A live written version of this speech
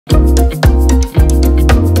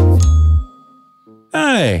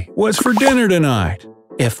Hey, what's for dinner tonight?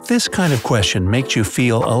 If this kind of question makes you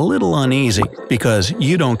feel a little uneasy because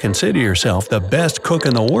you don't consider yourself the best cook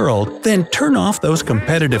in the world, then turn off those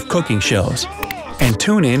competitive cooking shows and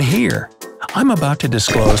tune in here. I'm about to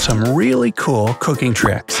disclose some really cool cooking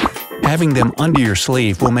tricks. Having them under your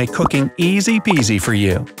sleeve will make cooking easy-peasy for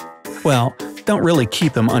you. Well, don't really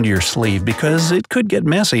keep them under your sleeve because it could get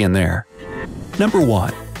messy in there. Number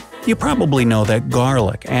 1. You probably know that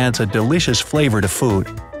garlic adds a delicious flavor to food.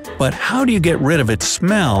 But how do you get rid of its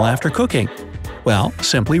smell after cooking? Well,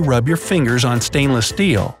 simply rub your fingers on stainless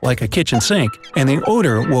steel, like a kitchen sink, and the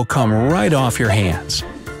odor will come right off your hands.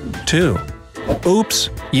 2. Oops,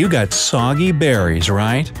 you got soggy berries,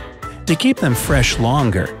 right? To keep them fresh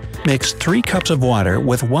longer, mix 3 cups of water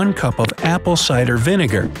with 1 cup of apple cider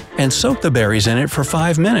vinegar and soak the berries in it for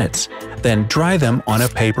 5 minutes. Then dry them on a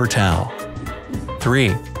paper towel.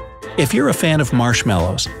 3. If you're a fan of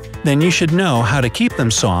marshmallows, then you should know how to keep them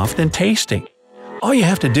soft and tasty. All you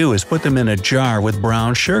have to do is put them in a jar with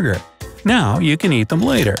brown sugar. Now you can eat them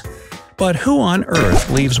later. But who on earth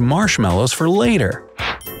leaves marshmallows for later?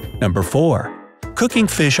 Number 4. Cooking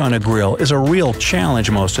fish on a grill is a real challenge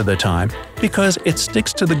most of the time because it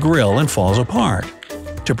sticks to the grill and falls apart.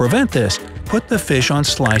 To prevent this, put the fish on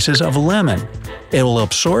slices of lemon. It will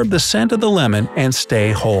absorb the scent of the lemon and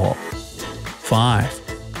stay whole. 5.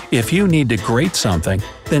 If you need to grate something,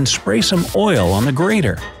 then spray some oil on the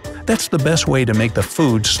grater. That's the best way to make the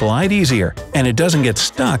food slide easier and it doesn't get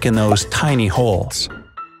stuck in those tiny holes.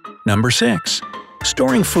 Number 6.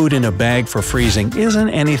 Storing food in a bag for freezing isn't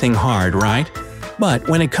anything hard, right? But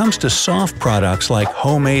when it comes to soft products like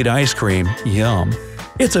homemade ice cream, yum,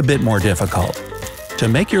 it's a bit more difficult. To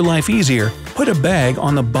make your life easier, put a bag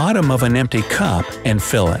on the bottom of an empty cup and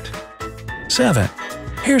fill it. 7.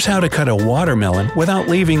 Here's how to cut a watermelon without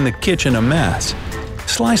leaving the kitchen a mess.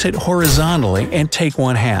 Slice it horizontally and take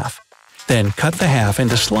 1/2. Then cut the half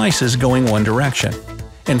into slices going one direction.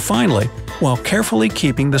 And finally, while carefully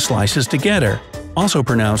keeping the slices together, also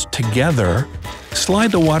pronounced together,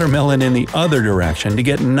 slide the watermelon in the other direction to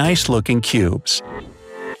get nice-looking cubes.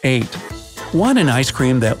 8. Want an ice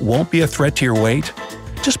cream that won't be a threat to your weight?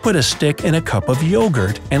 Just put a stick in a cup of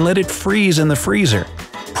yogurt and let it freeze in the freezer.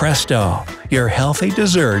 Presto! Your healthy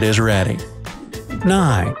dessert is ready.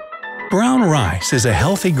 9. Brown rice is a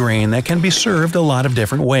healthy grain that can be served a lot of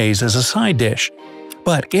different ways as a side dish.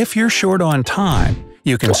 But if you're short on time,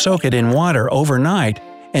 you can soak it in water overnight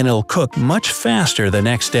and it'll cook much faster the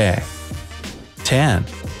next day. 10.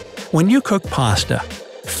 When you cook pasta,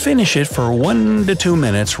 finish it for 1 to 2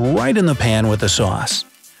 minutes right in the pan with the sauce.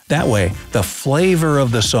 That way, the flavor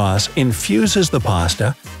of the sauce infuses the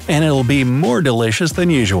pasta and it'll be more delicious than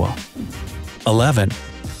usual. 11.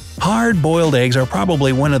 Hard-boiled eggs are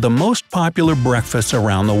probably one of the most popular breakfasts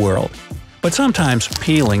around the world. But sometimes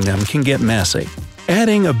peeling them can get messy.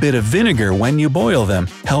 Adding a bit of vinegar when you boil them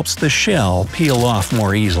helps the shell peel off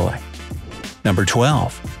more easily. Number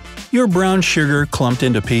 12. Your brown sugar clumped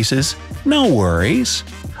into pieces? No worries!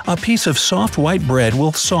 A piece of soft white bread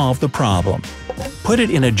will solve the problem. Put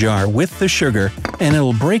it in a jar with the sugar and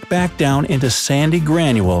it'll break back down into sandy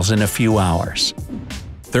granules in a few hours.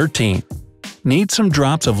 13. Need some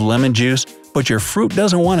drops of lemon juice, but your fruit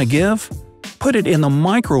doesn't want to give? Put it in the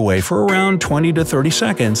microwave for around 20 to 30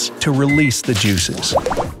 seconds to release the juices.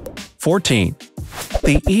 14.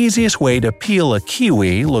 The easiest way to peel a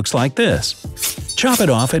kiwi looks like this. Chop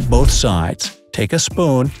it off at both sides, take a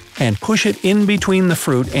spoon, and push it in between the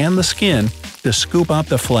fruit and the skin to scoop out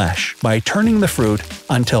the flesh by turning the fruit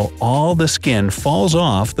until all the skin falls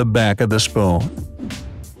off the back of the spoon.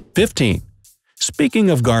 15. Speaking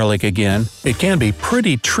of garlic again, it can be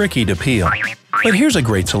pretty tricky to peel. But here's a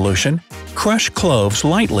great solution. Crush cloves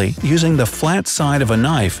lightly using the flat side of a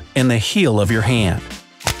knife and the heel of your hand.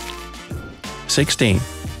 16.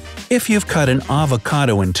 If you've cut an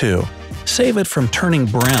avocado in 2, save it from turning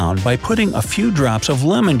brown by putting a few drops of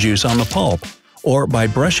lemon juice on the pulp, or by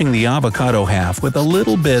brushing the avocado half with a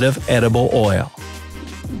little bit of edible oil.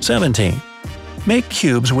 17. Make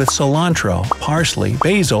cubes with cilantro, parsley,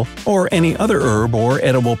 basil, or any other herb or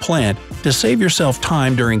edible plant to save yourself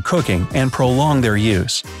time during cooking and prolong their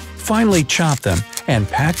use. Finally chop them and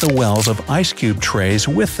pack the wells of ice cube trays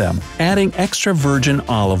with them, adding extra virgin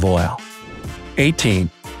olive oil. 18.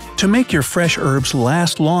 To make your fresh herbs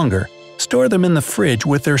last longer, store them in the fridge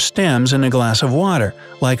with their stems in a glass of water,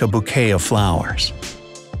 like a bouquet of flowers.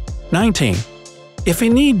 19. If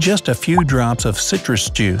you need just a few drops of citrus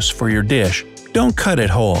juice for your dish, don't cut it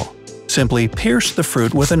whole. Simply pierce the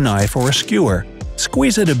fruit with a knife or a skewer,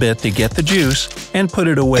 squeeze it a bit to get the juice, and put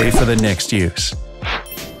it away for the next use.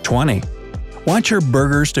 20. Want your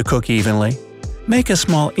burgers to cook evenly? Make a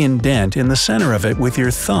small indent in the center of it with your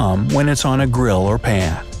thumb when it's on a grill or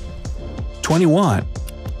pan. 21.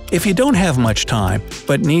 If you don't have much time,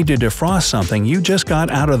 but need to defrost something you just got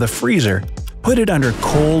out of the freezer, put it under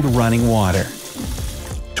cold running water.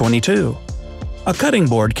 22. A cutting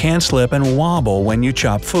board can slip and wobble when you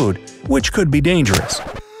chop food, which could be dangerous.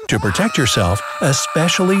 To protect yourself,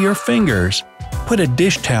 especially your fingers, put a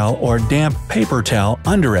dish towel or damp paper towel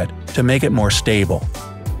under it to make it more stable.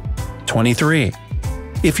 23.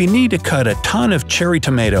 If you need to cut a ton of cherry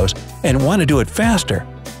tomatoes and want to do it faster,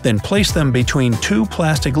 then place them between two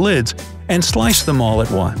plastic lids and slice them all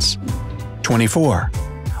at once. 24.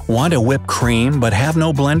 Want to whip cream but have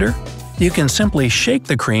no blender? You can simply shake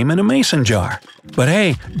the cream in a mason jar. But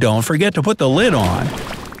hey, don't forget to put the lid on.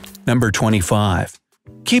 Number 25.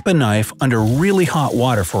 Keep a knife under really hot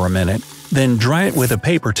water for a minute, then dry it with a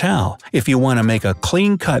paper towel if you want to make a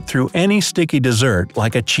clean cut through any sticky dessert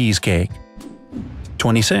like a cheesecake.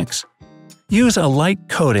 26. Use a light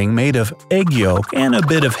coating made of egg yolk and a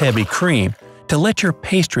bit of heavy cream to let your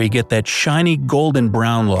pastry get that shiny golden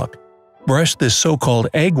brown look. Brush this so-called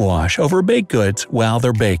egg wash over baked goods while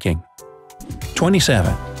they're baking.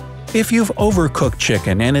 27. If you've overcooked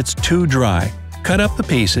chicken and it's too dry, cut up the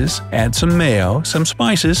pieces, add some mayo, some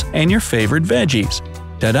spices, and your favorite veggies.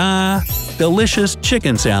 Ta-da! Delicious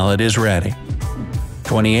chicken salad is ready.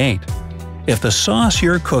 28. If the sauce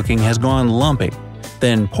you're cooking has gone lumpy,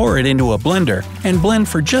 then pour it into a blender and blend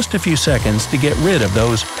for just a few seconds to get rid of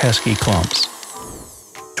those pesky clumps.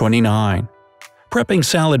 29. Prepping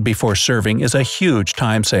salad before serving is a huge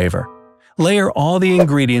time saver. Layer all the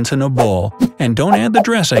ingredients in a bowl and don't add the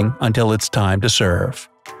dressing until it's time to serve.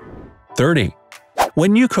 30.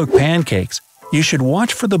 When you cook pancakes, you should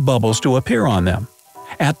watch for the bubbles to appear on them.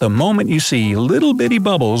 At the moment you see little bitty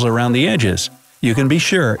bubbles around the edges, you can be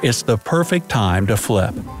sure it's the perfect time to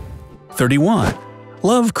flip. 31.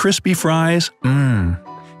 Love crispy fries?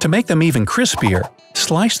 To make them even crispier,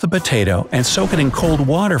 slice the potato and soak it in cold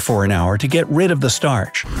water for an hour to get rid of the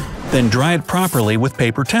starch. Then dry it properly with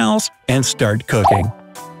paper towels and start cooking.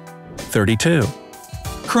 32.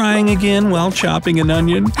 Crying again while chopping an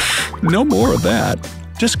onion? No more of that.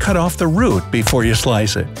 Just cut off the root before you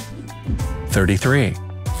slice it. 33.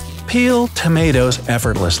 Peel tomatoes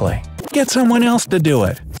effortlessly. Get someone else to do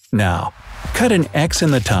it. Now, cut an X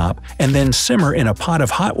in the top and then simmer in a pot of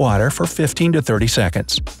hot water for 15 to 30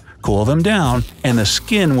 seconds. Cool them down and the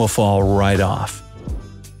skin will fall right off.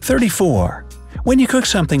 34. When you cook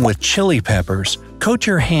something with chili peppers, coat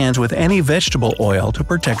your hands with any vegetable oil to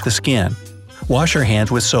protect the skin. Wash your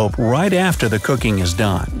hands with soap right after the cooking is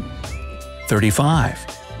done. 35.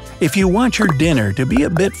 If you want your dinner to be a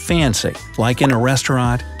bit fancy, like in a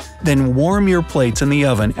restaurant, then warm your plates in the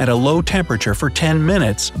oven at a low temperature for 10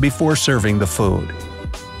 minutes before serving the food.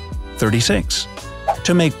 36.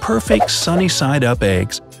 To make perfect sunny-side-up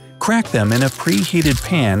eggs, crack them in a preheated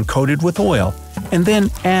pan coated with oil, and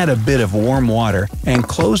then add a bit of warm water and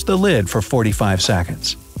close the lid for 45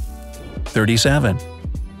 seconds. 37.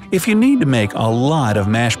 If you need to make a lot of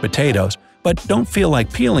mashed potatoes but don't feel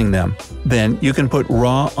like peeling them, then you can put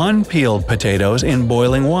raw unpeeled potatoes in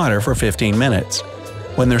boiling water for 15 minutes.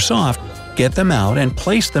 When they're soft, get them out and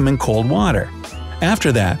place them in cold water.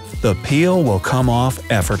 After that, the peel will come off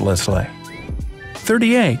effortlessly.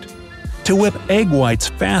 38. To whip egg whites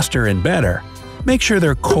faster and better, make sure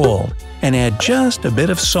they're cold and add just a bit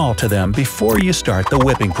of salt to them before you start the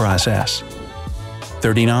whipping process.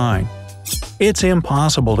 39. It's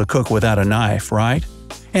impossible to cook without a knife, right?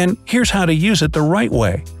 And here's how to use it the right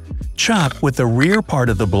way. Chop with the rear part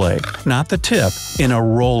of the blade, not the tip, in a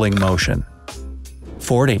rolling motion.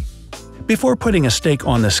 40. Before putting a steak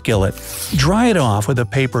on the skillet, dry it off with a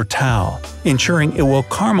paper towel, ensuring it will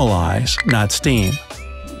caramelize, not steam.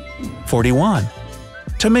 41.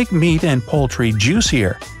 To make meat and poultry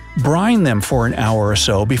juicier, brine them for an hour or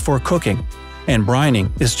so before cooking, and brining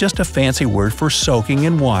is just a fancy word for soaking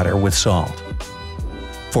in water with salt.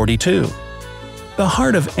 42. The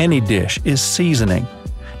heart of any dish is seasoning.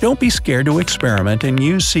 Don't be scared to experiment and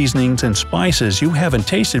use seasonings and spices you haven't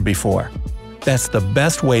tasted before. That's the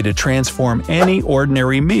best way to transform any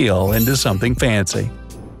ordinary meal into something fancy.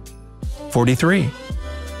 43.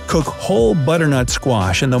 Cook whole butternut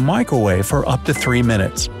squash in the microwave for up to 3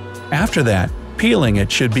 minutes. After that, peeling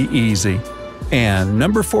it should be easy. And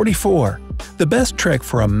number 44. The best trick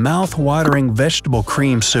for a mouth-watering vegetable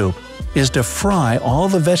cream soup is to fry all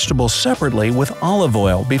the vegetables separately with olive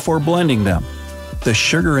oil before blending them. The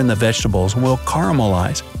sugar in the vegetables will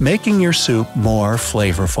caramelize, making your soup more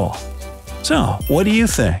flavorful. So, what do you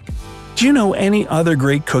think? Do you know any other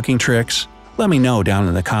great cooking tricks? Let me know down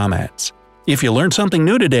in the comments. If you learned something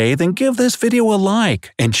new today, then give this video a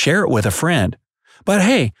like and share it with a friend. But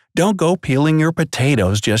hey, don't go peeling your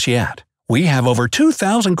potatoes just yet. We have over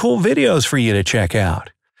 2,000 cool videos for you to check out.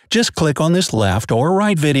 Just click on this left or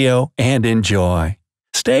right video and enjoy.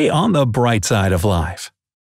 Stay on the bright side of life.